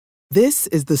This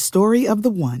is the story of the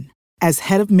one. As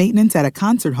head of maintenance at a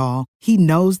concert hall, he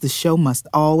knows the show must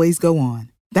always go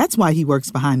on. That's why he works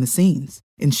behind the scenes,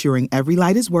 ensuring every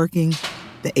light is working,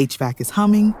 the HVAC is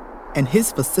humming, and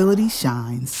his facility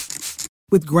shines.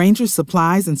 With Grainger's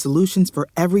supplies and solutions for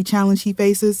every challenge he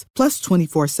faces, plus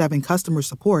 24/7 customer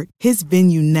support, his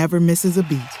venue never misses a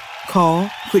beat. Call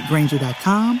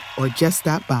quickgrainger.com or just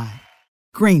stop by.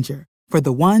 Grainger, for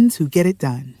the ones who get it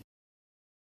done.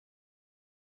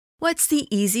 What's the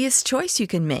easiest choice you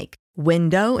can make?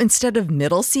 Window instead of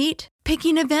middle seat?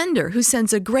 Picking a vendor who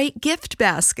sends a great gift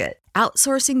basket?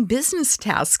 Outsourcing business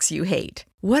tasks you hate?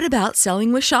 What about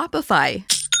selling with Shopify?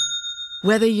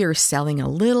 Whether you're selling a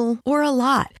little or a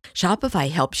lot,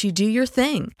 Shopify helps you do your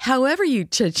thing, however you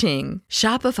cha-ching.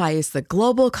 Shopify is the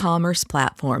global commerce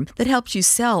platform that helps you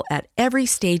sell at every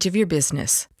stage of your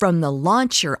business. From the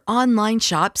launch your online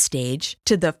shop stage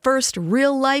to the first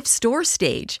real-life store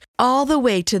stage, all the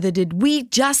way to the did we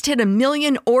just hit a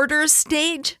million orders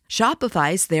stage.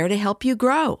 Shopify's there to help you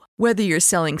grow. Whether you're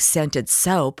selling scented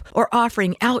soap or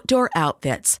offering outdoor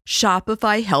outfits,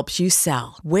 Shopify helps you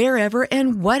sell. Wherever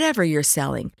and whatever you're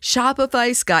selling,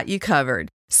 Shopify's got you covered.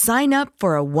 Sign up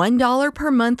for a $1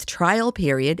 per month trial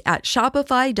period at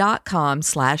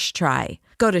shopify.com/try.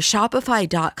 Go to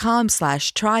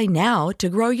shopify.com/try now to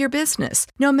grow your business,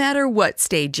 no matter what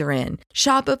stage you're in.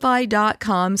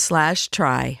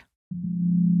 Shopify.com/try.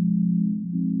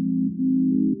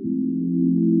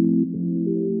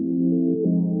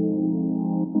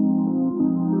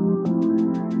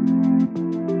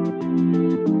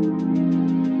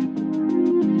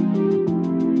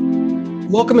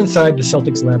 Welcome inside the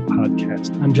Celtics Lab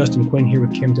podcast. I'm Justin Quinn here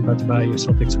with Kim Tabatabaie,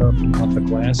 Celtics Hub and Off the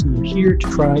Glass, and we're here to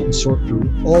try and sort through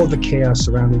all of the chaos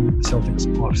surrounding the Celtics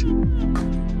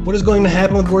offseason. What is going to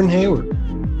happen with Gordon Hayward?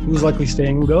 Who's likely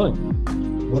staying and going?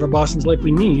 What are Boston's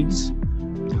likely needs?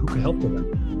 And who could help with them?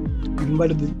 We've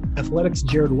invited the Athletics'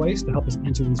 Jared Weiss to help us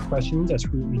answer these questions as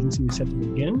free agency is set to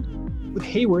begin, with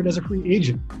Hayward as a free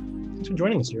agent. Thanks for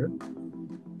joining us, Jared.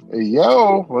 Hey,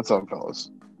 yo, what's up,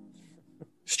 fellas?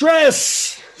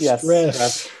 Stress. Yes,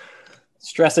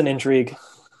 stress and intrigue.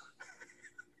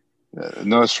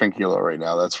 No Stringkilo right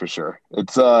now, that's for sure.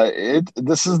 It's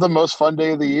this is the most fun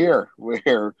day of the year,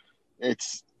 where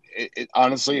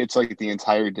honestly, it's like the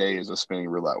entire day is a spinning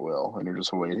roulette wheel, and you're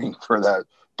just waiting for that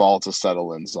ball to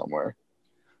settle in somewhere.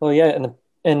 Well, yeah, and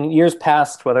in years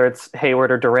past, whether it's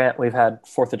Hayward or Durant, we've had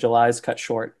 4th of July's cut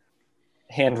short,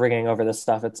 hand-wringing over this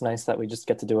stuff. It's nice that we just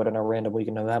get to do it in a random week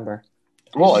in November.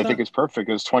 Well, I think it's perfect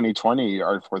because 2020,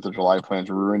 our 4th of July plans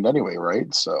were ruined anyway,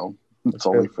 right? So it's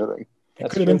only fitting. It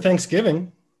could have been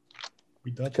Thanksgiving.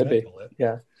 We could be.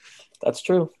 Yeah, that's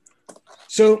true.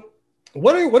 So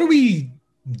what are we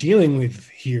dealing with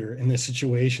here in this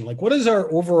situation? Like, what is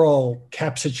our overall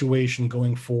cap situation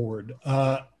going forward?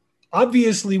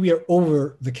 Obviously, we are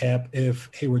over the cap if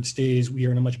Hayward stays. We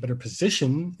are in a much better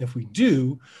position if we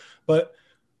do. But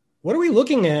what are we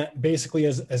looking at basically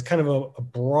as kind of a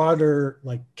broader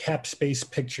like cap space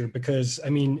picture? Because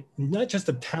I mean, not just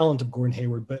the talent of Gordon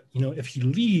Hayward, but if he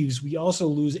leaves, we also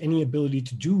lose any ability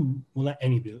to do, well, not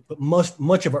any, but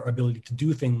much of our ability to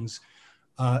do things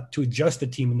to adjust the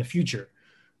team in the future.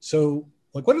 So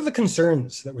like, what are the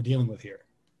concerns that we're dealing with here?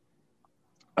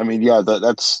 I mean, yeah,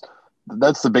 that's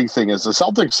the big thing is the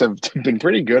Celtics have been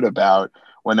pretty good about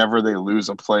whenever they lose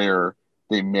a player,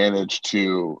 they manage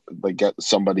to like get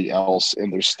somebody else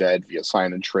in their stead via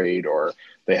sign and trade, or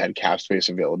they had cap space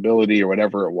availability or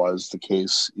whatever it was the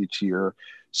case each year.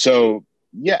 So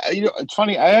yeah, it's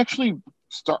funny. I'm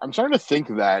starting to think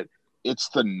that it's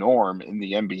the norm in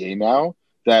the NBA now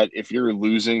that if you're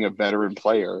losing a veteran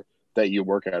player that you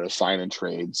work out a sign and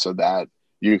trade so that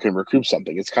you can recoup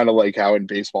something. It's kind of like how in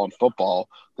baseball and football,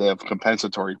 they have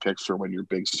compensatory picks for when your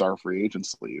big star free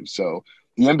agents leave. So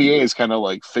the NBA has kind of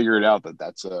like figured out that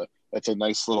that's a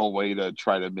nice little way to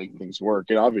try to make things work.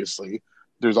 And obviously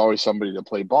there's always somebody to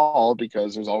play ball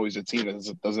because there's always a team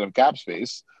that doesn't have cap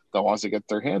space that wants to get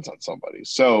their hands on somebody.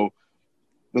 So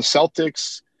the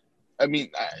Celtics, I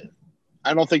mean,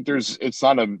 I don't think it's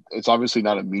obviously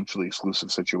not a mutually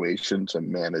exclusive situation to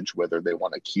manage whether they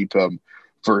want to keep him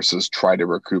versus try to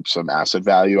recoup some asset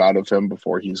value out of him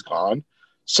before he's gone.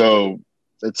 So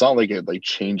it's not like it like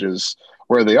changes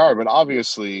where they are, but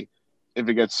obviously if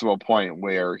it gets to a point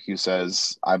where he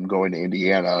says, I'm going to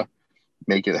Indiana,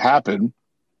 make it happen,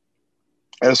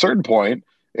 at a certain point,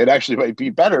 it actually might be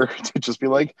better to just be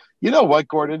like, you know what,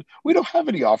 Gordon, we don't have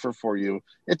any offer for you.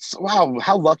 It's wow,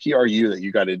 how lucky are you that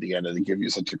you got Indiana to give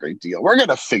you such a great deal? We're going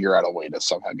to figure out a way to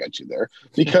somehow get you there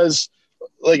because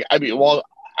I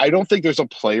don't think there's a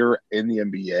player in the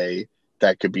NBA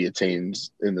that could be attained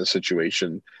in this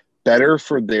situation better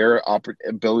for their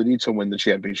ability to win the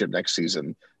championship next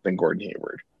season than Gordon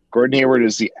Hayward. Gordon Hayward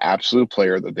is the absolute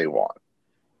player that they want.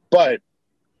 But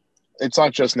it's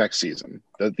not just next season.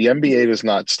 The NBA does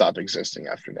not stop existing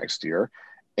after next year.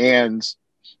 And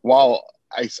while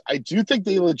I do think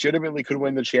they legitimately could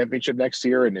win the championship next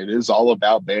year, and it is all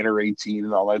about Banner 18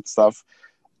 and all that stuff,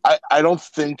 I don't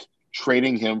think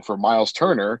trading him for Miles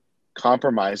Turner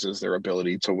compromises their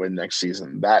ability to win next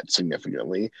season that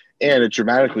significantly, and it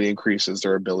dramatically increases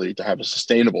their ability to have a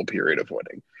sustainable period of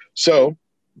winning. So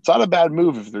it's not a bad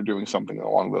move if they're doing something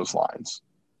along those lines.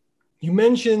 You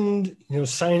mentioned,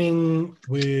 signing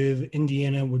with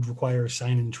Indiana would require a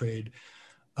sign and trade.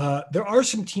 There are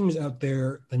some teams out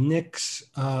there, the Knicks,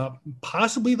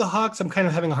 possibly the Hawks. I'm kind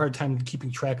of having a hard time keeping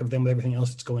track of them with everything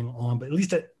else that's going on. But at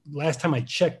least last time I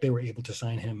checked, they were able to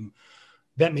sign him.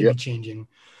 That may be changing.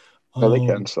 They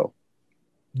can still.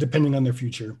 Depending on their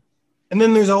future. And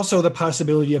then there's also the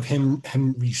possibility of him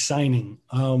re-signing.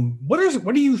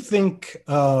 What do you think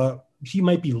he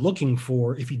might be looking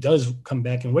for if he does come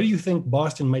back? And what do you think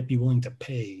Boston might be willing to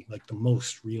pay, like the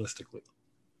most realistically?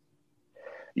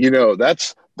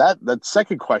 That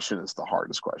second question is the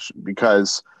hardest question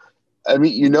because, I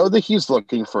mean, that he's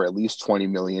looking for at least $20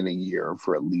 million a year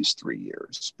for at least 3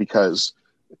 years because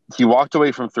he walked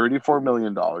away from $34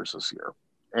 million this year.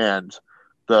 And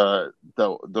the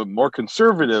more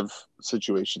conservative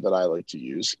situation that I like to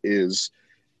use is,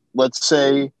 let's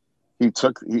say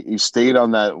he stayed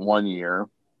on that 1 year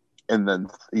and then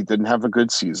he didn't have a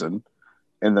good season.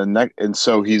 And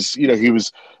so he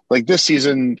was like, this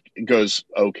season goes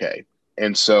okay.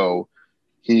 And so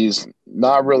he's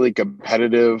not really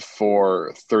competitive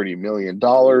for $30 million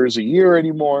a year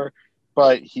anymore,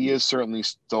 but he is certainly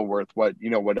still worth what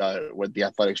the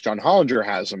Athletics' John Hollinger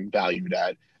has him valued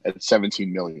at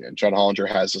 $17 million. John Hollinger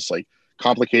has this like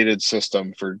complicated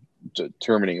system for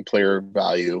determining player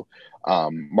value,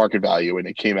 market value, and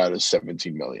it came out as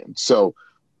 $17 million. So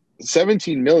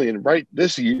 $17 million, right?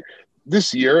 This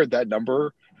year, that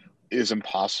number is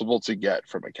impossible to get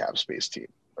from a cap space team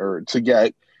or to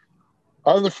get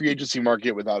on the free agency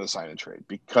market without a sign and trade,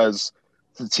 because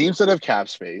the teams that have cap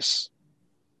space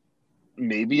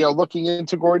maybe are looking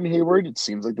into Gordon Hayward. It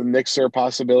seems like the Knicks are a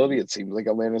possibility. It seems like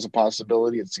Atlanta's a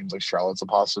possibility. It seems like Charlotte's a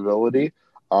possibility.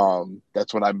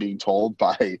 That's what I'm being told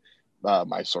by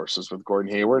my sources with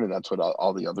Gordon Hayward, and that's what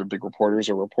all the other big reporters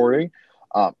are reporting.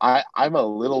 I'm a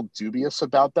little dubious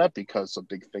about that because the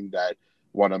big thing that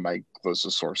one of my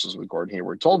closest sources with Gordon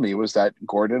Hayward told me was that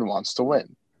Gordon wants to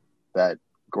win, that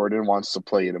Gordon wants to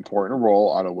play an important role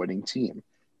on a winning team.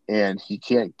 And he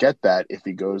can't get that if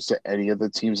he goes to any of the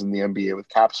teams in the NBA with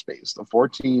cap space. The 4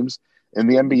 teams in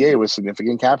the NBA with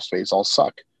significant cap space all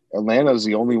suck. Atlanta is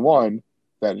the only one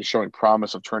that is showing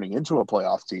promise of turning into a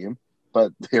playoff team,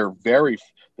 but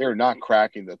they're not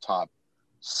cracking the top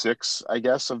 6, I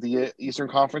guess, of the Eastern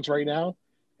Conference right now.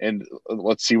 And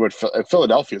let's see what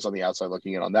Philadelphia is on the outside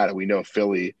looking in on that. And we know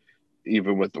Philly,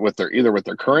 even with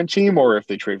their current team or if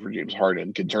they trade for James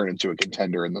Harden, can turn into a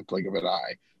contender in the blink of an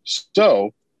eye.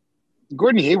 So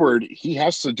Gordon Hayward, he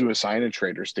has to do a sign and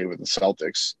trade or stay with the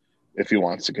Celtics if he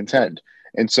wants to contend.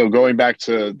 And so going back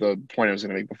to the point I was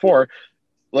going to make before,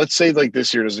 let's say like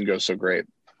this year doesn't go so great.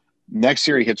 Next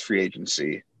year he hits free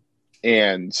agency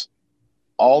and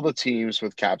all the teams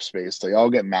with cap space, they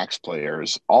all get max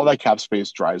players. All that cap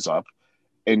space dries up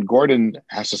and Gordon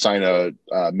has to sign a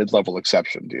mid-level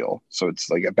exception deal. So it's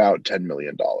like about $10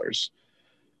 million.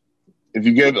 If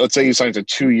you let's say he signs a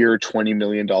 2-year, $20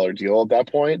 million deal at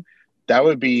that point, that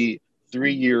would be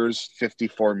 3 years,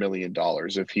 $54 million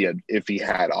if he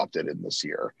had opted in this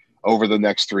year over the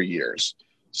next 3 years.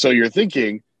 So you're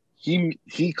thinking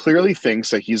he clearly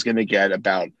thinks that he's going to get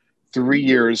about 3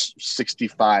 years,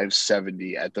 65,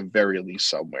 70 at the very least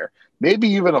somewhere. Maybe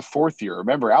even a 4th year.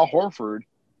 Remember, Al Horford,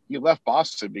 he left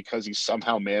Boston because he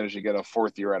somehow managed to get a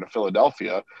 4th year out of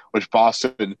Philadelphia, which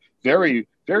Boston very,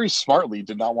 very smartly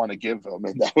did not want to give him.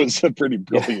 And that was a pretty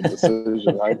brilliant decision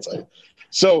in hindsight.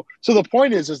 So the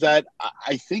point is that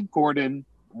I think Gordon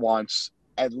wants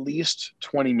at least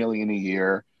 $20 million a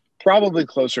year, probably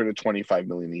closer to $25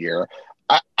 million a year.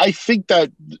 I think that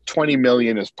 $20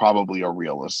 million is probably a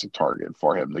realistic target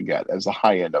for him to get as the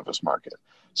high end of his market.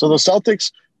 So the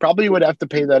Celtics probably would have to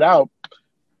pay that out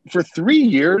for 3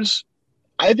 years.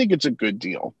 I think it's a good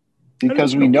deal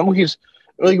because we know it's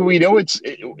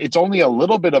only a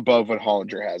little bit above what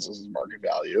Hollinger has as his market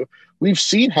value. We've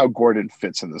seen how Gordon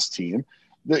fits in this team.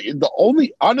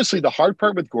 Honestly, the hard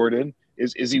part with Gordon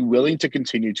is he willing to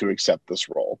continue to accept this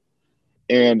role?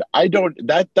 And I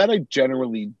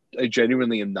genuinely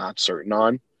am not certain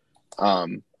on.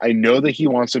 I know that he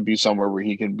wants to be somewhere where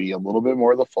he can be a little bit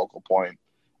more the focal point.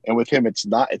 And with him, it's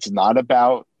not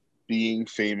about being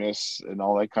famous and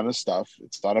all that kind of stuff.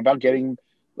 It's not about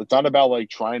like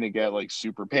trying to get like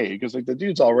super paid, because like the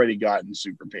dude's already gotten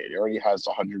super paid. He already has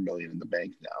 100 million in the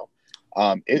bank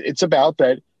now. It's about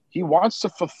that he wants to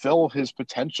fulfill his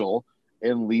potential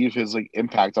and leave his like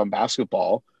impact on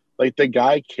basketball. Like the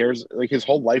guy cares, like his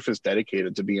whole life is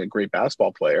dedicated to being a great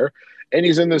basketball player. And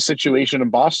he's in this situation in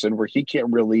Boston where he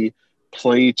can't really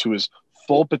play to his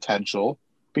full potential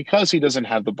because he doesn't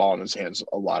have the ball in his hands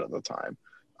a lot of the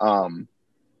time.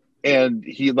 And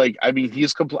he like, I mean,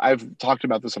 I've talked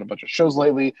about this on a bunch of shows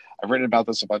lately. I've written about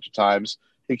this a bunch of times.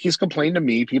 Like, he's complained to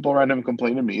me, people around him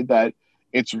complain to me that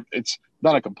it's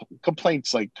not a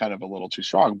complaint's like kind of a little too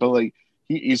strong, but like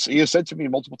he has said to me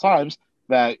multiple times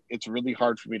that it's really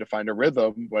hard for me to find a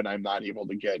rhythm when I'm not able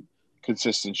to get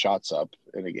consistent shots up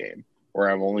in a game, or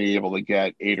I'm only able to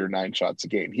get 8 or 9 shots a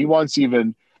game. He once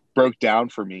even broke down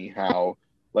for me how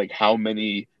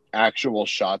many actual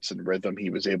shots and rhythm he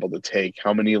was able to take,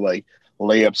 how many like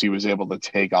layups he was able to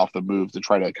take off the move to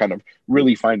try to kind of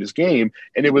really find his game.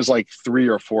 And it was like 3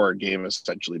 or 4 a game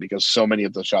essentially, because so many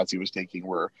of the shots he was taking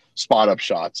were spot up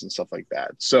shots and stuff like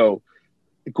that. So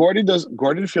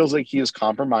Gordon feels like he is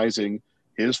compromising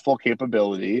his full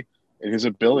capability and his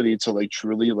ability to like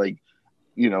truly like,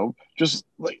 you know, just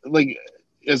like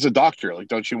as a doctor, like,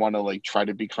 don't you want to like try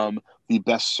to become the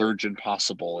best surgeon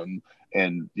possible and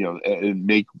you know, and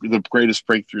make the greatest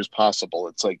breakthroughs possible?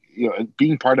 It's like, you know,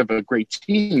 being part of a great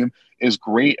team is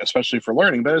great, especially for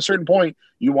learning. But at a certain point,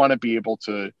 you want to be able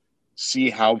to see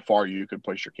how far you can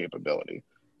push your capability.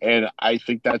 And I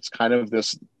think that's kind of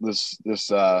this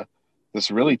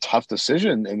really tough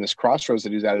decision in this crossroads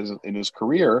that he's at in his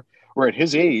career, where at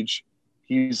his age,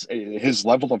 his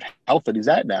level of health that he's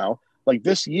at now, like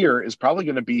this year is probably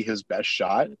going to be his best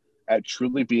shot at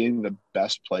truly being the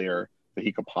best player that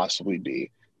he could possibly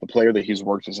be, the player that he's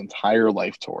worked his entire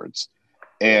life towards.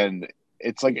 And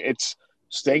it's like, it's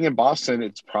staying in Boston,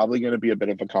 it's probably going to be a bit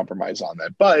of a compromise on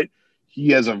that, but he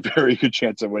has a very good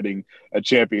chance of winning a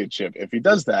championship if he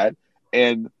does that.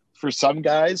 And for some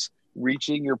guys,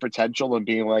 reaching your potential and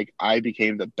being like, I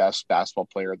became the best basketball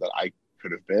player that I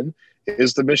could have been,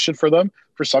 is the mission for them.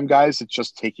 For some guys, it's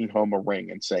just taking home a ring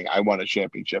and saying, I won a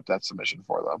championship. That's the mission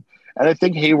for them. And I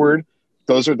think Hayward,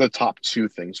 those are the top 2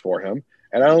 things for him.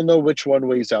 And I don't know which one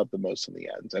weighs out the most in the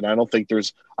end. And I don't think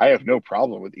I have no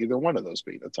problem with either one of those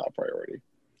being the top priority.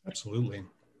 Absolutely.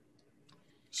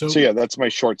 So yeah, that's my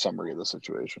short summary of the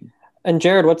situation. And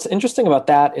Jared, what's interesting about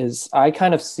that is I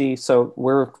kind of see, so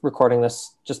we're recording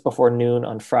this just before noon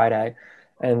on Friday,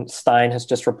 and Stein has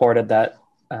just reported that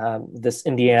this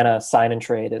Indiana sign and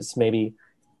trade is maybe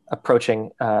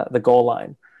approaching the goal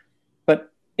line.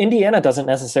 But Indiana doesn't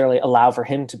necessarily allow for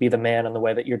him to be the man in the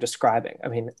way that you're describing. I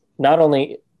mean, not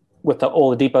only with the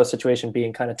Oladipo situation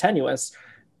being kind of tenuous,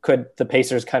 could the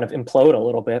Pacers kind of implode a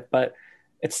little bit, but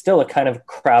it's still a kind of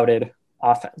crowded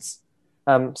offense.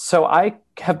 So I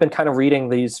have been kind of reading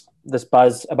this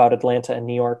buzz about Atlanta and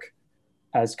New York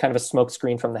as kind of a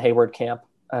smokescreen from the Hayward camp,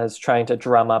 as trying to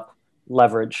drum up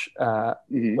leverage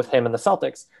with him and the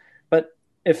Celtics. But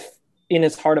if in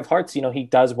his heart of hearts, you know, he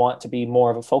does want to be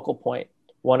more of a focal point,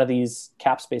 one of these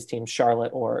cap space teams,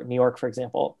 Charlotte or New York, for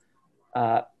example,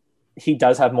 he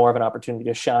does have more of an opportunity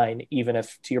to shine, even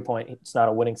if, to your point, it's not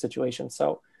a winning situation.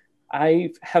 So I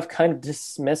have kind of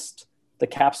dismissed the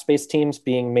cap space teams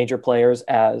being major players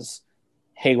as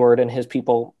Hayward and his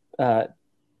people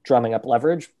drumming up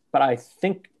leverage. But I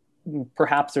think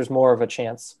perhaps there's more of a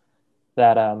chance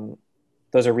that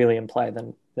those are really in play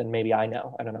than maybe I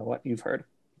know. I don't know what you've heard.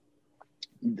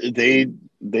 They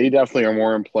definitely are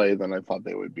more in play than I thought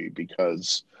they would be,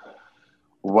 because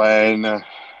when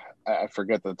I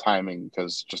forget the timing,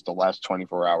 because just the last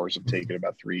 24 hours have taken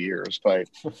about 3 years, but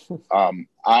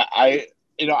I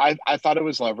thought it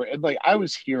was leverage. And like, I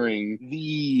was hearing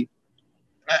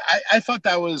I thought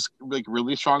that was like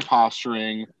really strong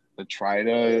posturing to try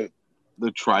to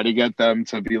get them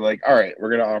to be like, all right, we're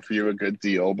going to offer you a good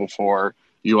deal before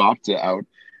you opt out.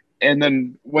 And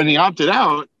then when he opted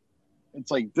out, it's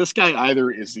like, this guy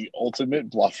either is the ultimate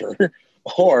bluffer,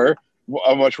 or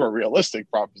a much more realistic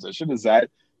proposition is that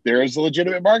there is a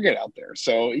legitimate market out there.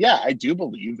 So yeah, I do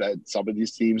believe that some of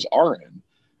these teams are in.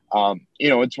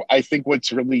 I think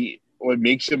what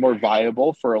makes it more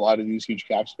viable for a lot of these huge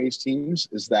cap space teams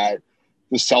is that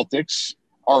the Celtics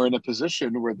are in a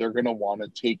position where they're going to want to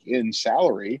take in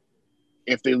salary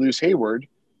if they lose Hayward,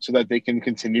 so that they can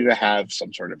continue to have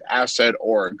some sort of asset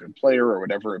or a good player or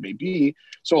whatever it may be.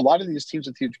 So a lot of these teams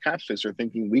with huge cap space are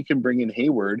thinking, we can bring in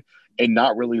Hayward and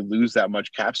not really lose that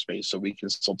much cap space, so we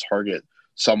can still target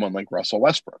someone like Russell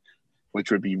Westbrook,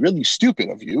 which would be really stupid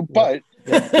of you, but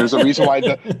there's a reason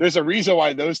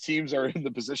why those teams are in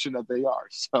the position that they are.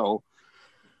 So,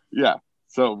 yeah.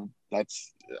 So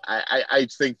that's I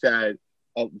think that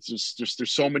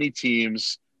there's so many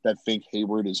teams that think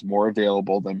Hayward is more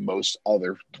available than most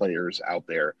other players out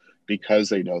there because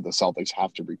they know the Celtics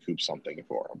have to recoup something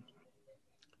for him.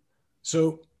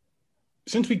 So,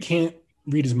 since we can't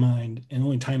read his mind and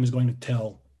only time is going to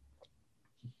tell,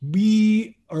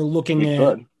 we are looking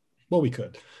at. Well, we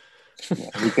could. Yeah,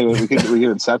 we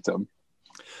could accept him.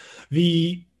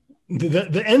 The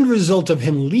end result of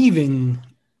him leaving,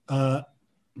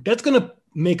 that's going to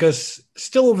make us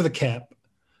still over the cap,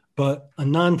 but a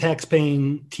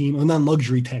non-tax-paying team, a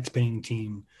non-luxury tax-paying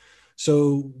team.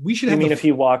 So we should. If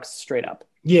he walks straight up?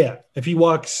 Yeah, if he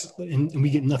walks and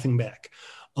we get nothing back.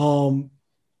 I'm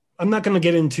not going to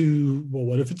get into, well,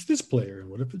 what if it's this player?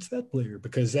 What if it's that player?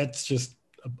 Because that's just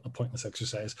a pointless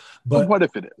exercise. But what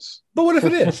if it is? But what if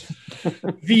it is?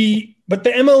 But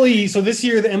the MLE, so this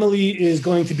year the MLE is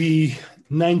going to be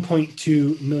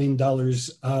 $9.2 million.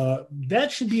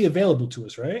 That should be available to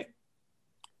us, right?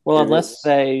 Well, unless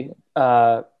they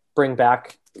bring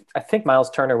back, I think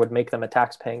Miles Turner would make them a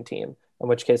tax-paying team, in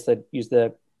which case they'd use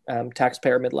the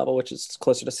taxpayer mid-level, which is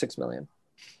closer to $6 million.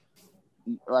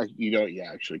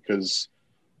 Actually, because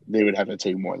they would have to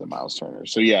take more than Miles Turner.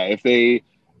 So yeah, I think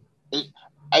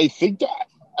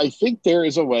there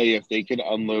is a way if they can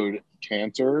unload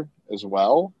Cantor as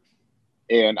well.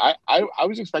 And I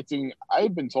was expecting, I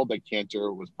had been told that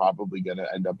Cantor was probably going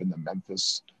to end up in the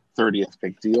Memphis 30th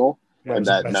pick deal, and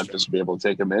that Memphis would be able to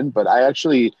take him in. But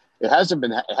it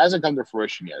hasn't come to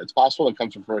fruition yet. It's possible it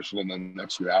comes to fruition in the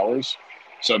next few hours,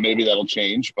 so maybe that'll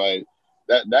change. But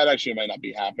that actually might not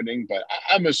be happening, but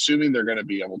I'm assuming they're going to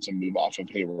be able to move off of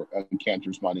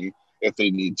Cantor's money if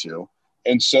they need to.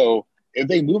 And so if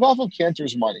they move off of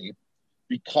Cantor's money,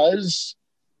 because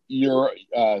your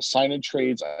sign and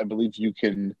trades, I believe you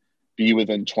can be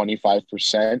within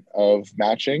 25% of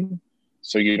matching.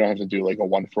 So you don't have to do like a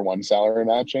 1-for-1 salary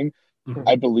matching. Mm-hmm.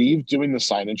 I believe doing the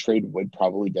sign and trade would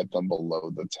probably get them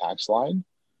below the tax line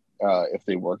if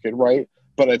they work it right.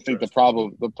 But I think the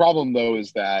problem though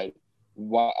is that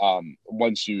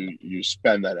once you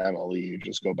spend that MLE, you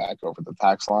just go back over the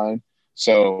tax line.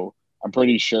 So I'm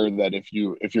pretty sure that if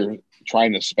you're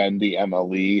trying to spend the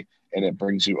MLE and it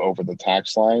brings you over the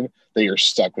tax line, that you're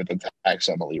stuck with the tax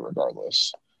MLE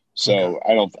regardless. So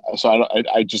okay. I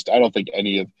don't think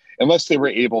any of, unless they were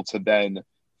able to then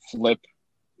flip.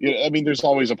 I mean, there's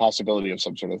always a possibility of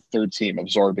some sort of third team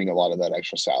absorbing a lot of that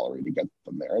extra salary to get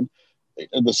them there.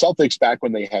 And the Celtics, back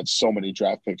when they had so many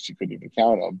draft picks, you couldn't even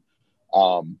count them.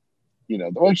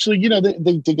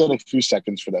 They did get a few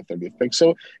seconds for that 30th pick.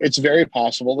 So it's very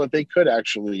possible that they could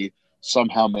actually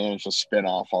somehow manage to spin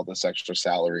off all this extra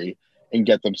salary and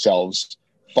get themselves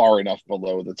far enough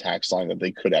below the tax line that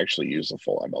they could actually use the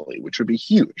full MLE, which would be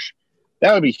huge.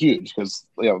 That would be huge because,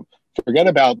 forget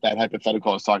about that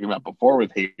hypothetical I was talking about before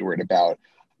with Hayward about,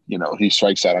 he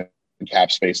strikes out on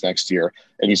cap space next year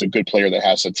and he's a good player that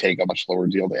has to take a much lower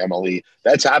deal to MLE.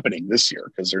 That's happening this year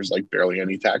because there's like barely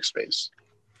any tax space.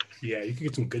 Yeah, you can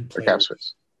get some good players. Cap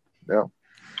space. Yeah.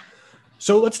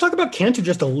 So let's talk about Cantor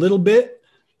just a little bit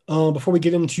before we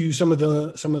get into some of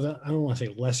the I don't want to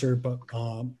say lesser, but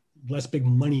less big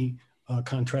money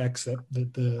contracts that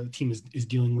the team is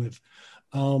dealing with.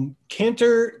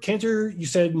 Cantor, you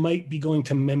said might be going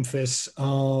to Memphis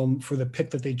for the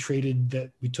pick that they traded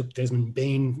that we took Desmond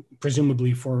Bane,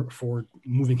 presumably for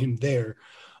moving him there.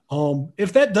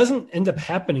 If that doesn't end up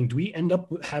happening, do we end up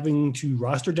having to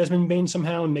roster Desmond Bane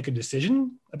somehow and make a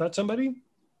decision about somebody?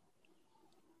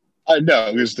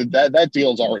 No, because that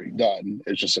deal's already done.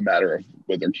 It's just a matter of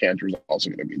whether Cantor's also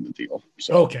going to be in the deal.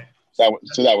 So, okay.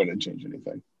 So that wouldn't change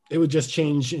anything. It would just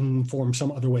change in form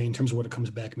some other way in terms of what it comes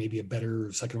back, maybe a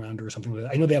better second rounder or something like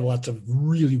that. I know they have lots of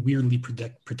really weirdly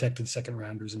protected second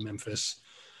rounders in Memphis.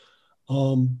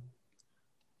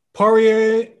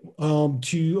 Poirier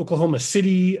to Oklahoma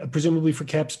City, presumably for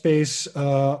cap space,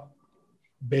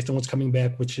 based on what's coming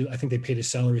back, which I think they paid his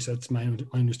salary, so that's my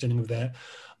understanding of that.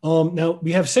 Now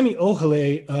we have Semi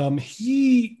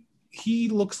Ojeleye. He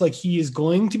looks like he is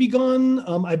going to be gone.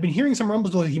 I've been hearing some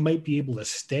rumbles that he might be able to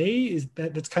stay. Is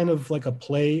that's kind of like a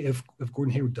play if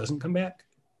Gordon Hayward doesn't come back?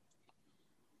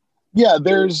 Yeah,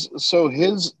 they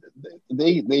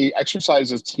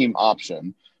exercise his team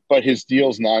option, but his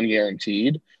deal's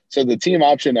non-guaranteed. So the team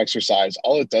option exercise,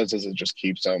 all it does is it just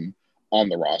keeps him on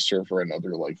the roster for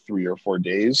another like 3 or 4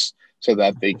 days so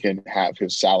that they can have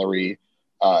his salary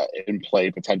in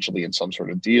play potentially in some sort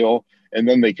of deal. And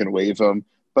then they can waive him.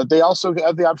 but they also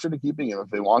have the option of keeping him if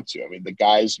they want to. I mean, the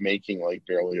guy's making like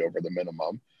barely over the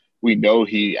minimum. We know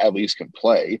he at least can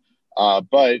play,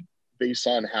 but based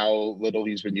on how little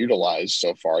he's been utilized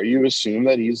so far, you assume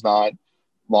that he's not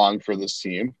long for this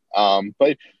team.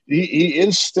 But he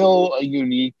is still a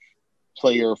unique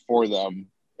player for them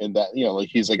in that, like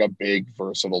he's like a big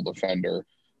versatile defender.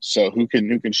 So who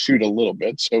can shoot a little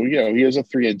bit. So, he is a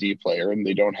 3-and-D player, and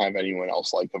they don't have anyone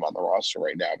else like him on the roster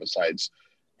right now besides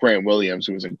Grant Williams,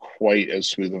 who isn't quite as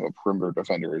smooth of a perimeter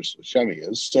defender as Shemi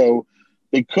is. So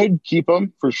they could keep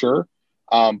him for sure.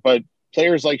 But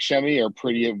players like Shemi are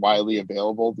pretty widely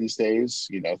available these days.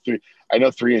 I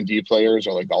know 3-and-D players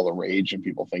are like all the rage, and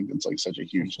people think it's like such a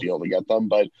huge deal to get them,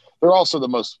 but they're also the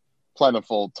most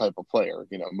plentiful type of player.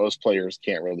 Most players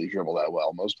can't really dribble that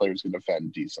well. Most players can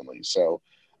defend decently. So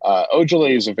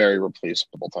Ojale is a very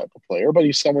replaceable type of player, but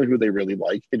he's someone who they really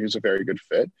like, and he's a very good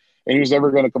fit, and he's never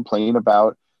going to complain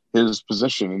about his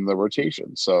position in the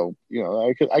rotation. So,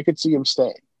 I could see him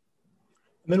staying.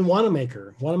 And then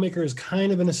Wanamaker. Wanamaker is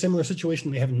kind of in a similar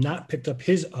situation. They have not picked up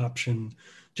his option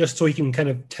just so he can kind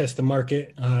of test the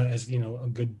market as, a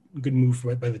good move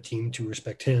by the team to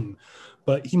respect him.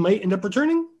 But he might end up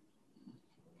returning?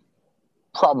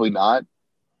 Probably not.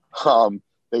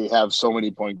 They have so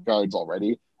many point guards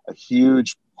already. A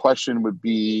huge question would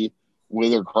be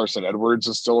whether Carson Edwards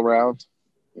is still around.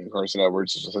 Carson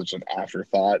Edwards is such an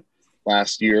afterthought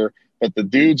last year, but the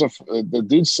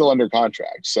dude's still under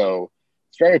contract, so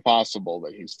it's very possible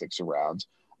that he sticks around.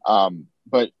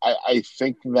 But I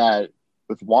think that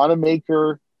with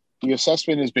Wanamaker, the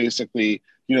assessment is basically,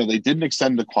 they didn't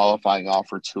extend the qualifying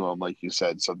offer to him, like you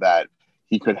said, so that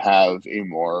he could have a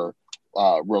more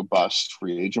robust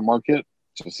free agent market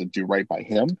just to do right by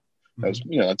him.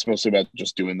 That's mostly about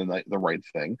just doing the right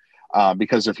thing.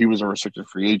 Because if he was a restricted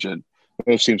free agent,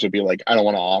 most teams would be like, I don't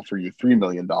want to offer you $3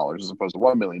 million as opposed to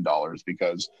 $1 million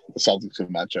because the Celtics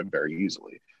can match up very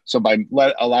easily. So by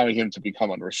allowing him to become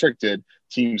unrestricted,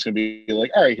 teams can be like,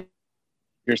 all right,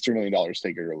 here's $3 million,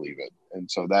 take it or leave it.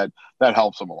 And so that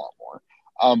helps them a lot more.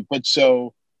 But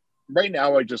so right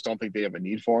now, I just don't think they have a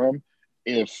need for him.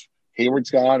 If Hayward's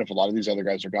gone, if a lot of these other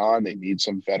guys are gone, they need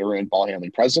some veteran ball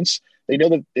handling presence. They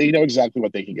know exactly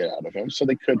what they can get out of him, so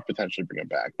they could potentially bring him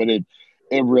back. But it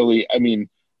really, I mean,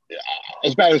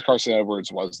 as bad as Carson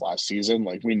Edwards was last season,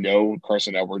 like we know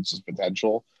Carson Edwards'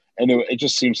 potential, and it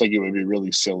just seems like it would be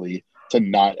really silly to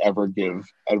not ever give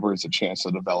Edwards a chance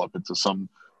to develop into some,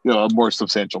 a more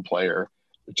substantial player,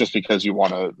 just because you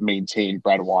want to maintain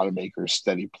Brad Wanamaker's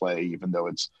steady play, even though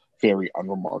it's very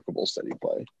unremarkable steady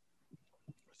play.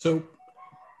 So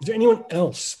is there anyone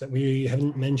else that we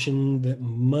haven't mentioned that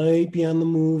might be on the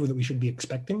move or that we should be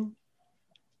expecting?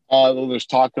 There's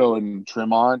Taco and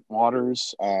Tremont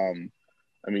Waters.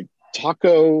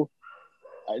 Taco,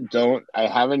 I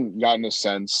haven't gotten a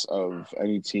sense of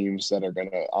any teams that are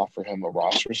going to offer him a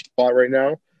roster spot right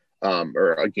now,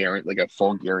 or a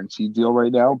full guaranteed deal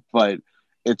right now, but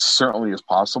it certainly is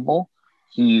possible.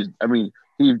 He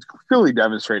clearly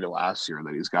demonstrated last year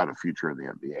that he's got a future in the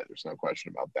NBA. There's no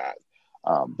question about that.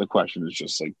 The question is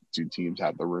just like, do teams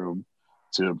have the room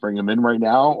to bring him in right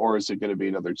now, or is it going to be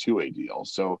another two-way deal?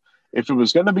 So if it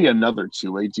was going to be another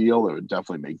two-way deal, it would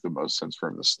definitely make the most sense for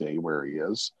him to stay where he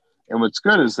is. And what's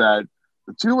good is that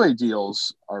the two-way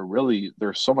deals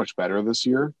they're so much better this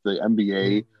year. The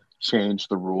NBA changed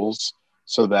the rules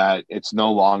so that it's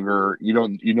no longer, you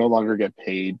no longer get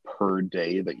paid per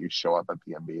day that you show up at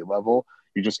the NBA level.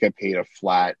 You just get paid a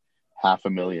flat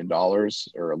 $500,000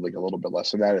 or like a little bit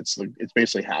less than that. It's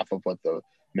basically half of what the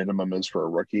minimum is for a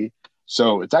rookie.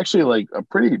 So it's actually like a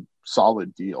pretty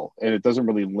solid deal, and it doesn't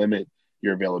really limit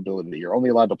your availability. You're only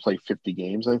allowed to play 50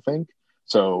 games, I think.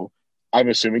 So I'm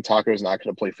assuming Taco is not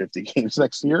going to play 50 games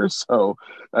next year. So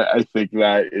I think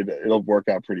that it'll work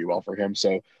out pretty well for him.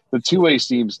 So the two-way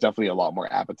seems definitely a lot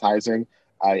more appetizing.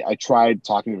 I tried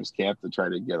talking to his camp to try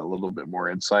to get a little bit more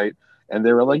insight, and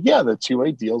they were like, yeah, the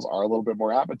two-way deals are a little bit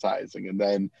more appetizing. And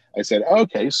then I said,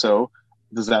 okay, so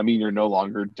does that mean you're no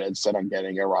longer dead set on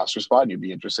getting a roster spot and you'd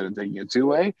be interested in taking a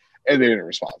two-way? And they didn't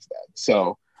respond to that.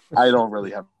 So I don't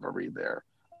really have a read there.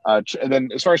 And then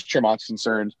as far as Tremont's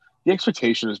concerned, the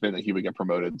expectation has been that he would get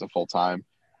promoted to full-time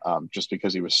just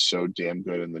because he was so damn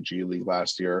good in the G League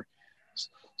last year.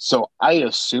 So I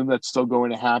assume that's still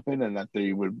going to happen and that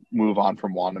they would move on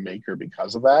from Wanamaker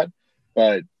because of that.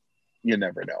 But you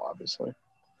never know, obviously.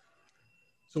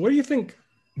 So what do you think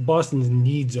Boston's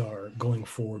needs are going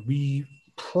forward? We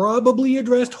hopefully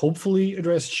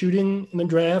addressed shooting in the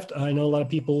draft. I know a lot of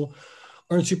people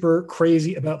aren't super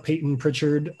crazy about Peyton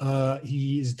Pritchard.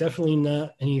 He is definitely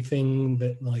not anything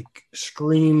that like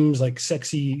screams like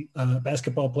sexy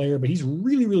basketball player, but he's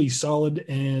really, really solid.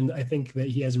 And I think that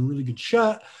he has a really good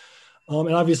shot.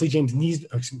 And obviously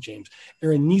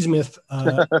Aaron Nesmith,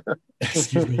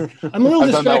 excuse me. I'm a little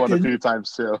I've distracted. done that one a few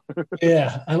times too.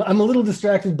 Yeah. I'm a little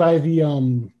distracted by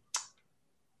the,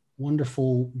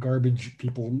 wonderful garbage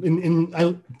people.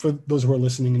 For those who are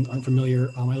listening and unfamiliar,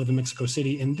 I live in Mexico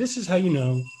City, and this is how you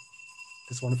know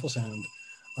this wonderful sound.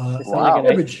 Wow.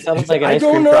 Sounds like an I ice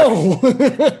don't cream know.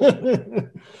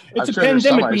 It's I'm a sure there's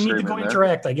some pandemic. We ice need to cream go in there.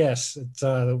 interact, I guess. It's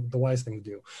the wise thing to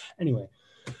do. Anyway.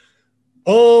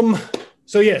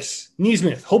 So yes,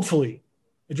 Nesmith hopefully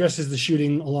addresses the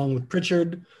shooting along with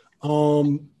Pritchard.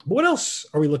 What else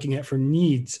are we looking at for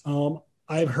needs?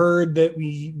 I've heard that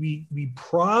we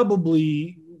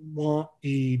probably want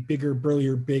a bigger,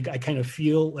 burlier big. I kind of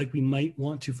feel like we might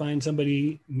want to find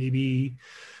somebody. Maybe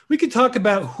we could talk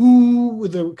about who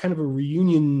with a kind of a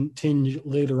reunion tinge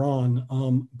later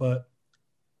on. But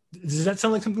does that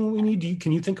sound like something we need?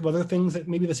 Can you think of other things that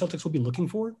maybe the Celtics will be looking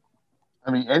for?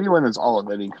 I mean, anyone that's all of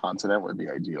any continent would be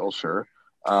ideal, sure.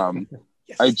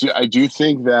 Yes. I do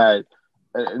think that,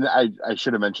 and I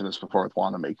should have mentioned this before with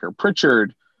Wanamaker.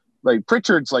 Pritchard's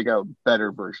like a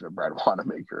better version of Brad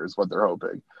Wanamaker is what they're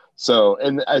hoping. So,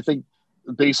 and I think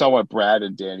based on what Brad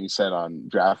and Danny said on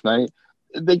draft night,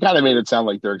 they kind of made it sound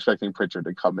like they're expecting Pritchard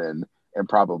to come in and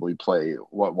probably play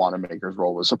what Wanamaker's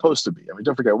role was supposed to be. I mean,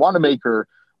 don't forget Wanamaker,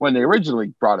 when they originally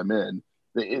brought him in,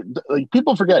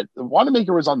 people forget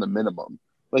Wanamaker was on the minimum.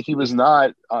 Like he was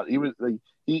not, he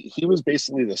was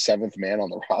basically the seventh man on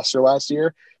the roster last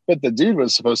year, but the dude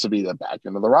was supposed to be the back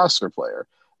end of the roster player.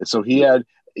 And so he had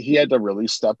to really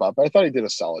step up. I thought he did a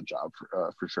solid job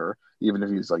for sure. Even if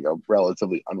he's like a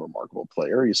relatively unremarkable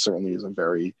player, he certainly is a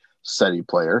very steady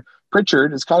player.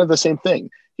 Pritchard is kind of the same thing.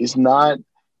 He's not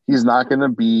going to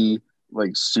be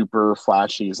like super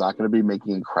flashy. He's not going to be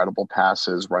making incredible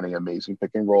passes, running amazing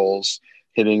pick and rolls,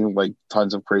 hitting like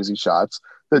tons of crazy shots.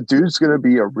 The dude's going to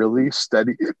be a really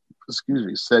steady,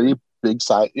 big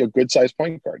size, good size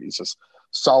point guard. He's just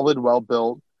solid, well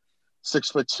built,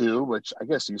 6'2", which I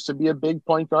guess used to be a big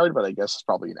point guard, but I guess it's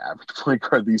probably an average point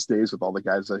guard these days with all the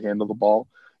guys that handle the ball.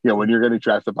 When you're getting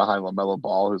drafted behind LaMelo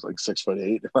Ball, who's like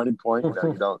 6'8" running point,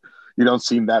 you don't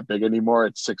seem that big anymore.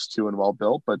 It's 6'2" and well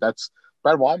built, but that's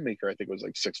Brad Wanamaker. I think was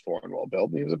like 6'4" and well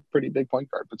built. He was a pretty big point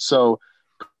guard, but so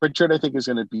Pritchard I think is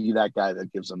going to be that guy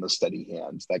that gives them the steady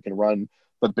hands that can run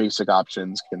the basic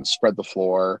options, can spread the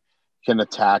floor, can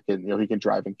attack, and he can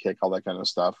drive and kick, all that kind of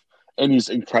stuff. And he's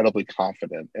incredibly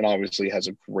confident, and obviously has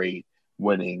a great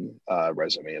winning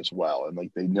resume as well. And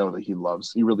like they know that he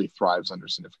really thrives under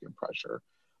significant pressure.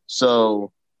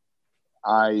 So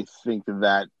I think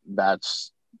that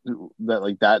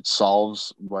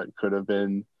solves what could have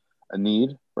been a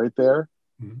need right there.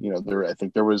 Mm-hmm. I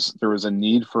think there was a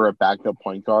need for a backup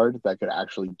point guard that could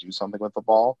actually do something with the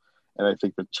ball. And I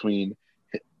think between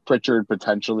Pritchard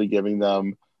potentially giving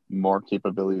them more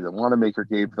capability than Wanamaker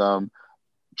gave them,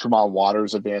 Tremont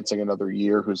Waters advancing another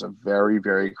year, who's a very,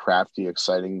 very crafty,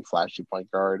 exciting, flashy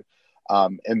point guard.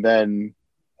 And then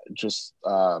just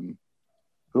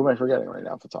who am I forgetting right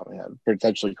now off the top of my head?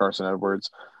 Potentially Carson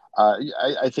Edwards.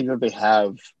 I think that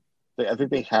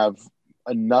they have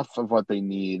enough of what they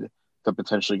need to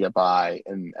potentially get by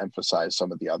and emphasize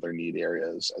some of the other need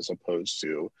areas as opposed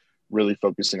to really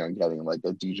focusing on getting like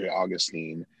a DJ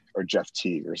Augustine or Jeff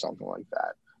Teague or something like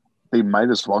that. They might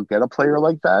as well get a player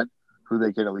like that who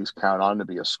they can at least count on to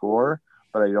be a scorer,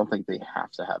 but I don't think they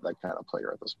have to have that kind of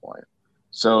player at this point.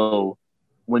 So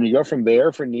when you go from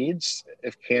there for needs,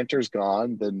 if Cantor's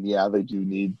gone, then yeah, they do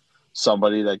need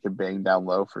somebody that can bang down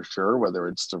low for sure, whether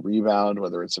it's to rebound,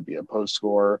 whether it's to be a post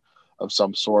scorer of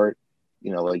some sort.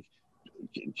 Like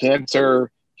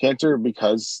Cantor,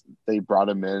 because they brought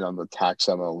him in on the tax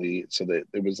MLE, so that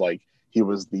it was like he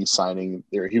was the signing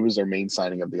there. He was their main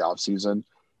signing of the offseason.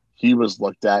 He was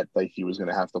looked at like he was going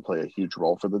to have to play a huge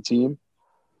role for the team.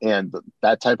 And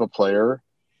that type of player,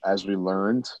 as we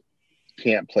learned,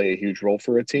 can't play a huge role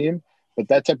for a team. But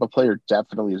that type of player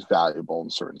definitely is valuable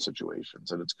in certain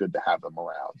situations, and it's good to have them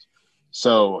around.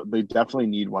 So they definitely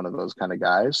need one of those kind of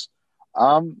guys.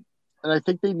 And I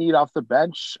think they need off the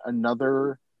bench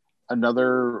another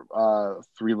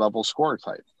 3-level scorer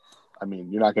type. I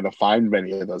mean, you're not going to find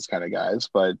many of those kind of guys,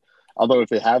 but although if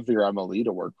they have their MLE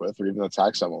to work with, or even the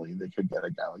tax MLE, they could get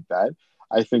a guy like that.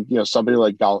 I think, somebody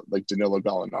like Danilo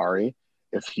Gallinari,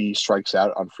 if he strikes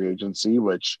out on free agency,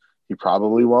 which he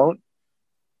probably won't,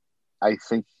 I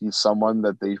think he's someone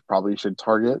that they probably should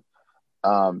target.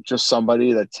 Just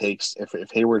somebody that takes,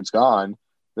 if Hayward's gone,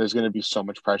 there's going to be so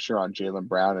much pressure on Jaylen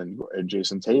Brown and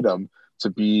Jason Tatum to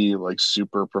be like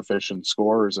super proficient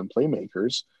scorers and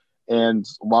playmakers. And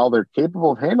while they're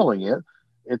capable of handling it,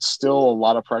 it's still a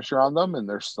lot of pressure on them, and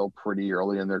they're still pretty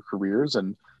early in their careers.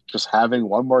 And just having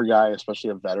one more guy, especially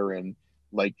a veteran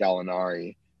like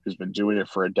Gallinari, who's been doing it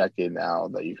for a decade now,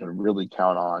 that you can really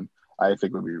count on, I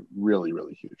think would be really,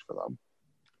 really huge for them.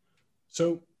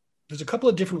 So there's a couple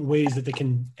of different ways that they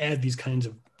can add these kinds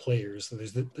of players. So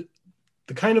there's the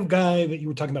kind of guy that you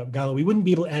were talking about, Gallo. We wouldn't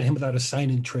be able to add him without a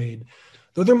sign-in trade.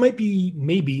 Though there might be,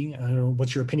 maybe, I don't know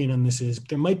what your opinion on this is, but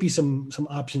there might be some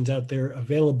options out there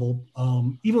available,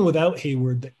 even without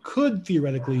Hayward, that could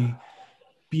theoretically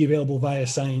be available via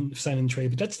sign-in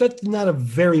trade. But that's not a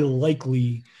very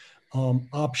likely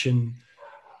option.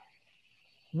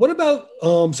 What about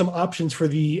some options for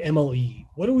the MLE?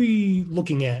 What are we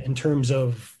looking at in terms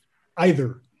of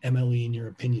either MLE, in your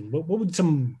opinion? What would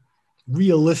some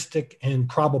realistic and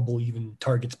probable even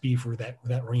targets be for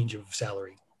that range of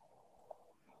salary?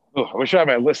 Oh, I wish I had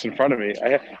my list in front of me.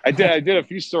 I did a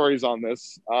few stories on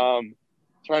this. Trying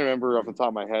to remember off the top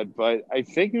of my head, but I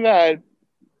think that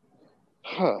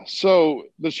so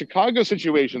the Chicago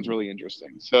situation is really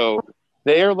interesting. So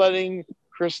they are letting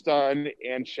Chris Dunn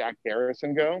and Shaq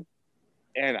Harrison go,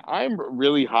 and I'm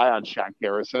really high on Shaq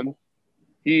Harrison.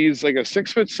 He's like a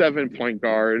 6'7" point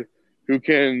guard who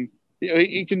can,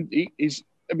 he's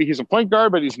a point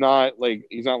guard, but he's not like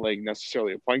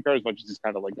necessarily a point guard as much as he's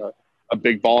kind of like a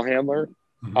big ball handler.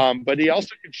 Mm-hmm. But he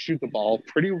also can shoot the ball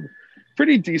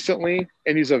pretty decently,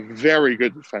 and he's a very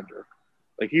good defender.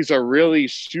 Like, he's a really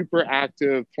super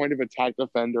active point of attack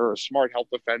defender, a smart help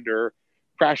defender,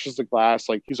 crashes the glass.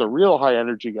 Like, he's a real high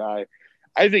energy guy.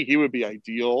 I think he would be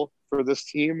ideal for this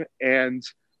team, and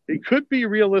he could be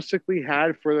realistically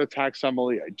had for the tax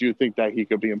MLE. I do think that he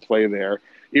could be in play there,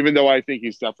 even though I think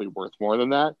he's definitely worth more than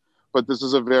that. But this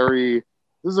is a very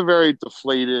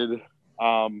deflated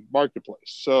marketplace.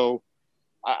 So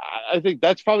I think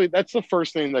that's the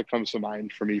first thing that comes to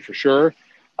mind for me for sure.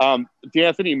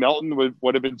 D'Anthony Melton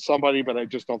would have been somebody, but I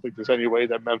just don't think there's any way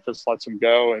that Memphis lets him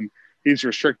go, and he's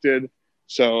restricted.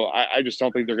 So I just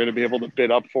don't think they're going to be able to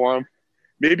bid up for him.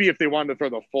 Maybe if they wanted to throw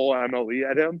the full MLE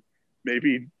at him,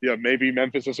 maybe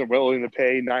Memphis isn't willing to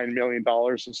pay $9 million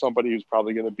to somebody who's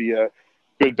probably going to be a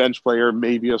good bench player,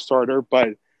 maybe a starter.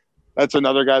 But that's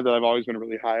another guy that I've always been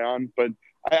really high on. But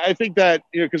I think that,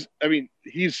 because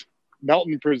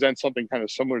Melton presents something kind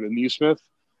of similar to Nesmith,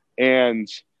 and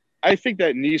I think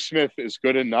that Nesmith is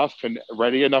good enough and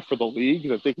ready enough for the league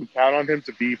that they can count on him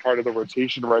to be part of the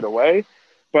rotation right away.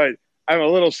 But I'm a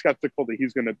little skeptical that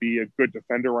he's going to be a good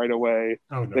defender right away,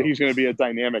 that he's going to be a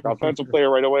dynamic offensive player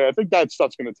right away. I think that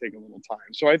stuff's going to take a little time.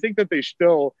 So I think that they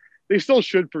still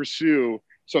should pursue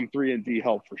some 3-and-D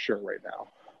help for sure right now.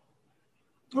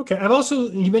 Okay.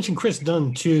 You mentioned Chris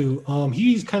Dunn too.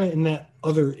 He's kind of in that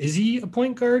other, is he a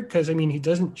point guard? Because he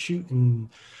doesn't shoot, and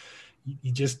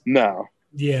he just, no.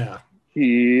 Yeah.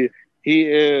 He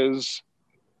is,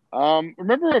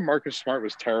 remember when Marcus Smart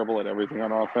was terrible at everything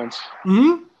on offense?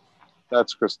 Mm-hmm.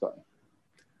 That's Chris Dunn.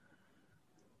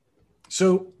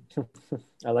 So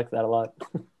I like that a lot.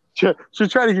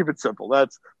 Just try to keep it simple.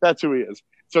 That's who he is.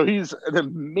 So he's an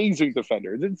amazing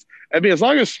defender. As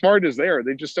long as Smart is there,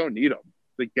 they just don't need him.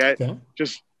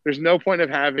 There's no point of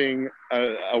having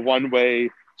a one-way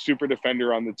super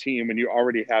defender on the team, and you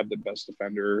already have the best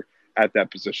defender at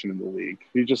that position in the league.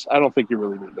 I don't think you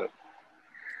really need it.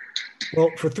 Well,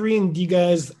 for 3-and-D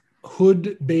guys,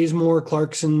 Hood, Bazemore,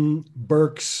 Clarkson,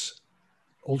 Burks,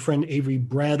 old friend Avery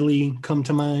Bradley come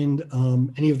to mind.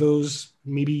 Any of those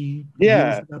maybe?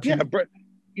 Yeah. But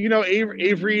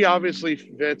Avery obviously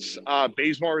fits.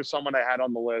 Bazemore is someone I had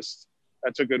on the list.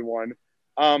 That's a good one.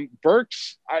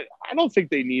 Burks, I don't think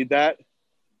they need that.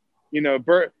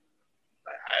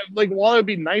 While it'd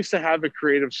be nice to have a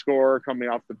creative scorer coming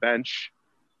off the bench,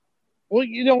 well,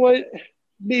 you know what?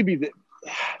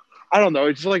 I don't know.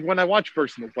 It's like when I watched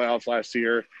Burks in the playoffs last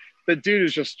year, the dude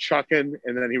is just chucking,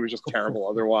 and then he was just terrible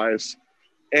otherwise.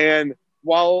 And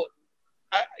while,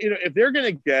 if they're going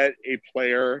to get a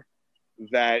player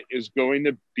that is going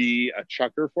to be a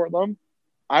chucker for them,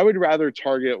 I would rather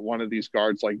target one of these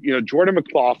guards like, Jordan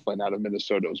McLaughlin out of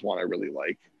Minnesota is one I really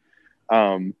like.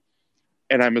 And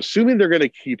I'm assuming they're going to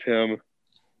keep him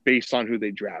based on who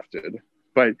they drafted.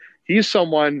 But he's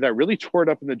someone that really tore it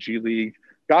up in the G League,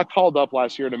 got called up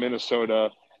last year to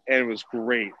Minnesota, and was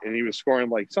great. And he was scoring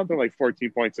something like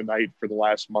 14 points a night for the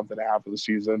last month and a half of the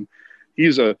season.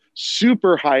 He's a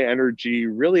super high energy,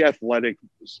 really athletic,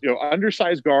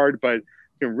 undersized guard, but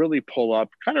can really pull up.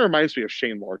 Kind of reminds me of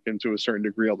Shane Larkin to a certain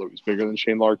degree, although he's bigger than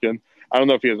Shane Larkin. I don't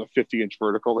know if he has a 50-inch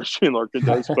vertical like Shane Larkin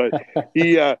does, but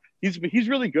he's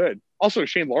really good. Also,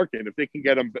 Shane Larkin, if they can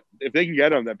get him,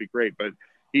 that'd be great. But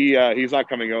he's not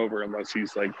coming over unless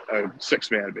he's like a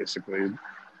 6-man basically.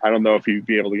 I don't know if he'd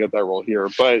be able to get that role here,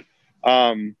 but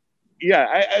I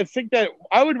think that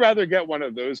I would rather get one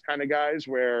of those kind of guys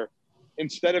where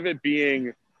instead of it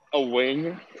being a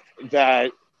wing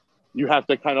that you have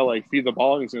to kind of like feed the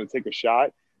ball and he's going to take a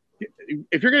shot.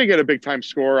 If you're going to get a big time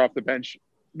scorer off the bench,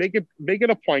 make it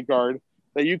a point guard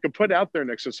that you can put out there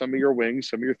next to some of your wings,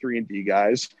 some of your 3-and-D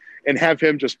guys, and have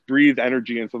him just breathe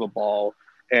energy into the ball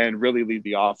and really lead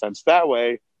the offense that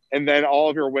way. And then all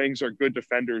of your wings are good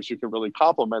defenders who can really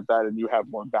complement that, and you have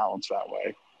more balance that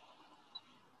way.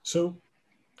 So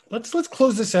let's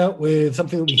close this out with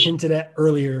something that we hinted at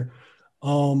earlier.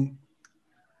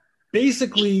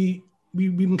 Basically,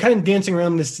 we've been kind of dancing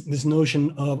around this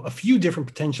notion of a few different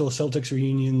potential Celtics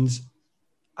reunions.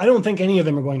 I don't think any of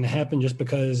them are going to happen just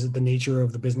because the nature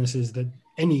of the business is that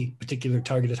any particular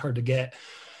target is hard to get,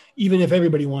 even if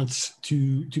everybody wants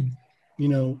to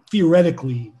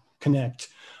theoretically connect.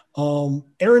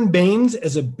 Aaron Baines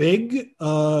as a big,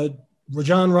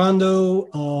 Rajon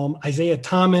Rondo, Isaiah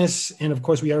Thomas, and of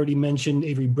course we already mentioned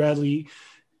Avery Bradley.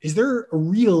 Is there a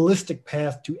realistic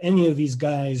path to any of these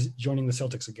guys joining the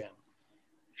Celtics again?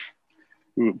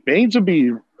 Baines would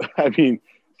be,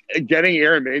 getting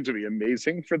Aaron Baines would be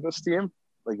amazing for this team.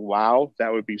 Like, wow,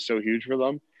 that would be so huge for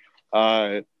them.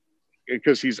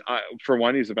 Because he's, for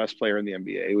one, he's the best player in the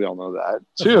NBA. We all know that.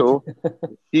 Two,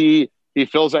 he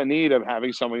fills that need of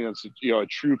having somebody that's, a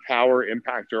true power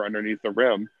impactor underneath the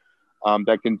rim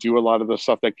that can do a lot of the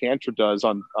stuff that Kanter does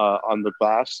on the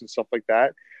glass and stuff like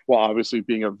that, while obviously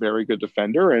being a very good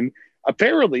defender and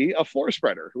apparently a floor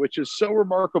spreader, which is so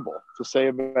remarkable to say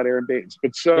about Aaron Baines.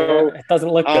 But it doesn't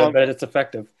look good, but it's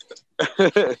effective.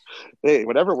 Hey,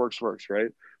 whatever works,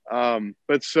 right?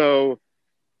 But so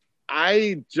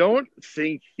I don't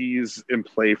think he's in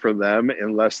play for them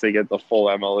unless they get the full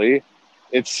MLE.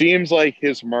 It seems like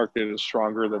his market is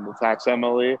stronger than the tax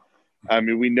MLE.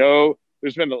 We know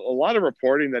there's been a lot of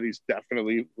reporting that he's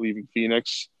definitely leaving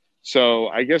Phoenix. So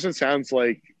I guess it sounds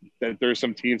like that there's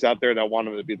some teams out there that want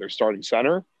him to be their starting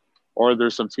center, or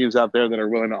there's some teams out there that are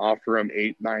willing to offer him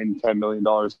 $8, $9, $10 million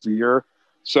a year.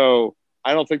 So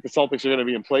I don't think the Celtics are going to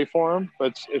be in play for him,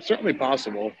 but it's certainly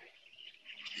possible.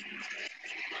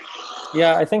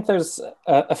 Yeah, I think there's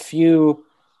a few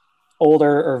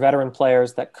older or veteran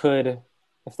players that could,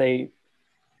 if they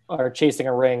are chasing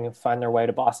a ring, find their way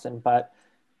to Boston. But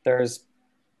there's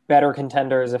better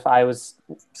contenders if I was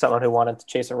someone who wanted to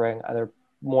chase a ring, either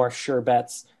more sure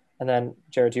bets. And then,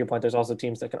 Jared, to your point, there's also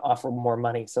teams that can offer more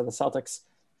money. So the Celtics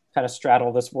kind of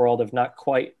straddle this world of not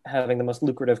quite having the most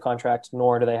lucrative contract,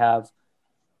 nor do they have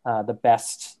the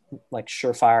best, like,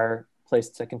 surefire place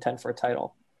to contend for a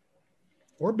title.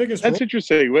 Or biggest. That's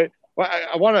interesting. Wait, well,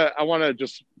 I want to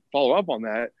just follow up on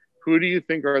that. Who do you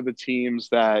think are the teams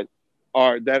that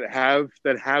have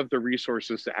the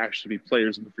resources to actually be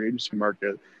players in the free agency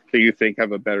market that you think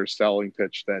have a better selling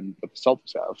pitch than what the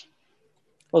Celtics have?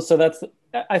 Well, so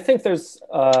I think there's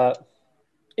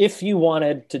if you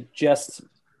wanted to just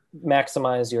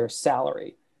maximize your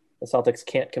salary, the Celtics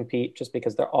can't compete just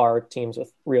because there are teams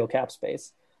with real cap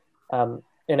space. And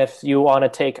if you want to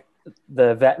take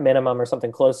the vet minimum or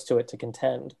something close to it to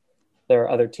contend, there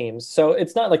are other teams. So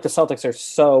it's not like the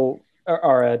Celtics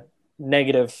are a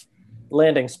negative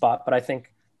landing spot, but I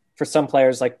think for some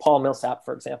players like Paul Millsap,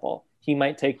 for example, he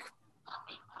might take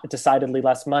decidedly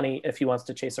less money if he wants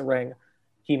to chase a ring.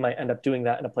 He might end up doing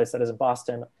that in a place that isn't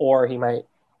Boston, or he might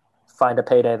find a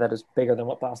payday that is bigger than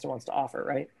what Boston wants to offer,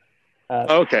 right?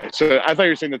 Okay, so I thought you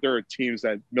were saying that there are teams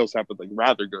that Millsap would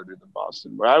rather go to than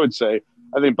Boston. Where I would say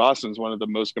I think Boston's one of the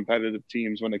most competitive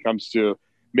teams when it comes to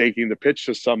making the pitch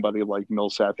to somebody like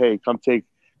Millsap. Hey, come get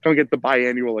the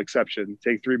biannual exception.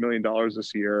 Take $3 million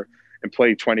this year and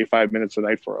play 25 minutes a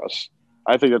night for us.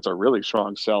 I think that's a really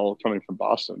strong sell coming from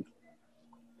Boston.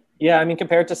 Yeah,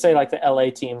 compared to, say, like the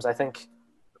LA teams, I think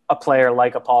a player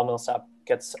like a Paul Millsap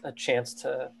gets a chance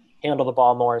to handle the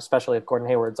ball more, especially if Gordon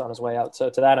Hayward's on his way out. So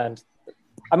to that end,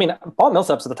 Paul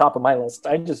Millsap's at the top of my list.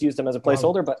 I just used him as a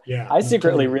placeholder, but yeah, I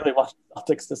secretly really want the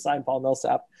Celtics to sign Paul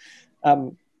Millsap.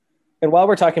 And while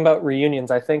we're talking about reunions,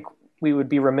 I think we would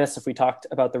be remiss if we talked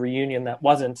about the reunion that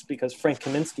wasn't, because Frank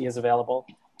Kaminsky is available.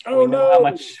 Oh, we know how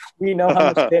much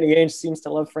Danny Ainge seems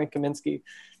to love Frank Kaminsky.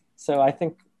 So I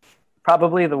think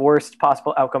probably the worst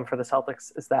possible outcome for the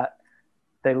Celtics is that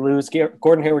they lose.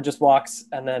 Gordon Hayward just walks,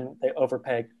 and then they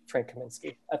overpay Frank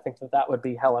Kaminsky. I think that would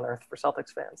be hell on earth for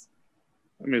Celtics fans.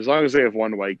 As long as they have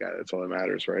one white guy, that's all that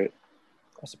matters, right?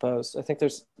 I suppose. I think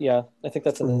that's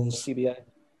in the CBA.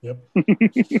 Yep.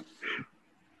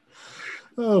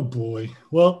 Oh boy.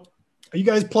 Well, are you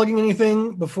guys plugging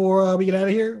anything before we get out of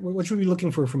here? What should we be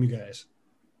looking for from you guys?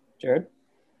 Jared?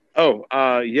 Oh,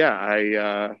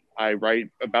 yeah. I write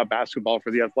about basketball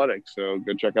for The Athletic, so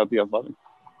go check out The Athletic.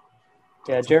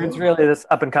 Yeah, Jared's really this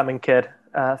up-and-coming kid.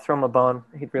 Throw him a bone.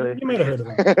 He'd really. You might have heard of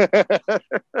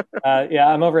him. Yeah,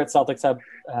 I'm over at Celtics Hub,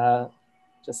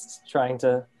 just trying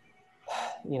to,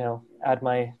 add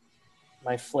my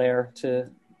flair to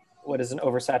what is an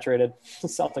oversaturated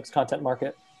Celtics content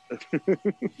market.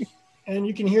 And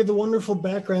you can hear the wonderful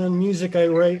background music I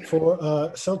write for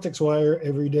Celtics Wire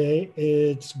every day.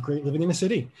 It's great living in the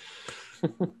city.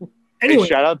 Anyway, hey,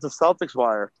 shout out to Celtics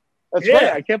Wire. That's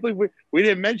right. I can't believe we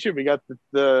didn't mention we got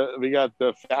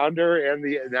the founder and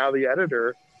the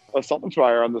editor of Celtics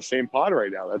Wire on the same pod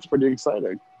right now. That's pretty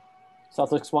exciting.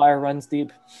 Celtics Wire runs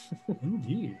deep.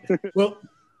 Indeed. Well,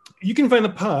 you can find the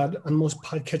pod on most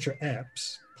podcatcher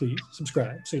apps. Please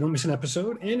subscribe so you don't miss an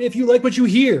episode. And if you like what you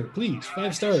hear, please,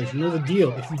 5 stars. You know the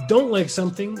deal. If you don't like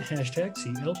something, hashtag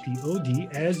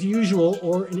CLPOD as usual,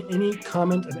 or in any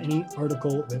comment of any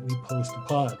article that we post the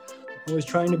pod. Always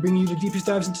trying to bring you the deepest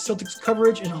dives into Celtics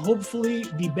coverage, and hopefully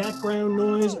the background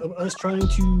noise of us trying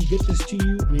to get this to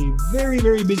you in a very,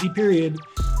 very busy period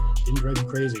didn't drive you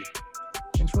crazy.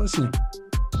 Thanks for listening.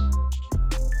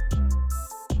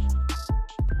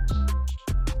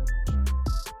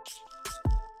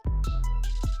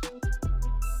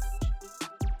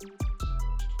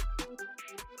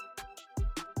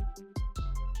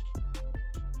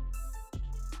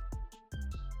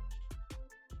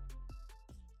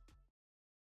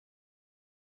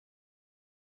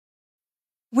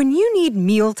 When you need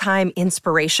mealtime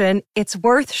inspiration, it's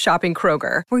worth shopping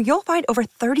Kroger, where you'll find over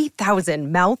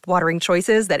 30,000 mouth-watering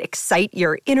choices that excite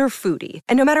your inner foodie.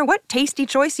 And no matter what tasty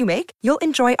choice you make, you'll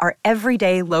enjoy our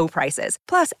everyday low prices,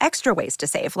 plus extra ways to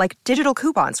save, like digital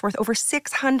coupons worth over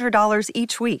 $600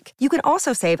 each week. You can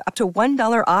also save up to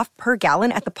 $1 off per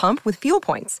gallon at the pump with fuel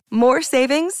points. More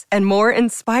savings and more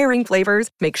inspiring flavors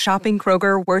make shopping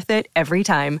Kroger worth it every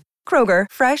time. Kroger,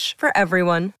 fresh for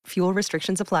everyone. Fuel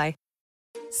restrictions apply.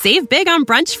 Save big on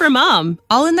brunch for mom,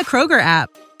 all in the Kroger app.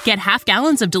 Get half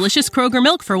gallons of delicious Kroger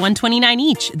milk for $1.29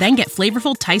 each. Then get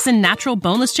flavorful Tyson natural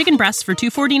boneless chicken breasts for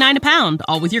 $2.49 a pound,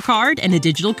 all with your card and a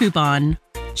digital coupon.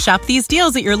 Shop these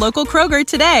deals at your local Kroger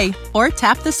today, or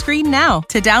tap the screen now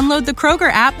to download the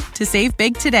Kroger app to save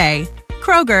big today.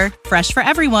 Kroger, fresh for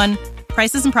everyone.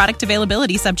 Prices and product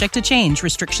availability subject to change.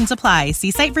 Restrictions apply.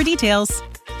 See site for details.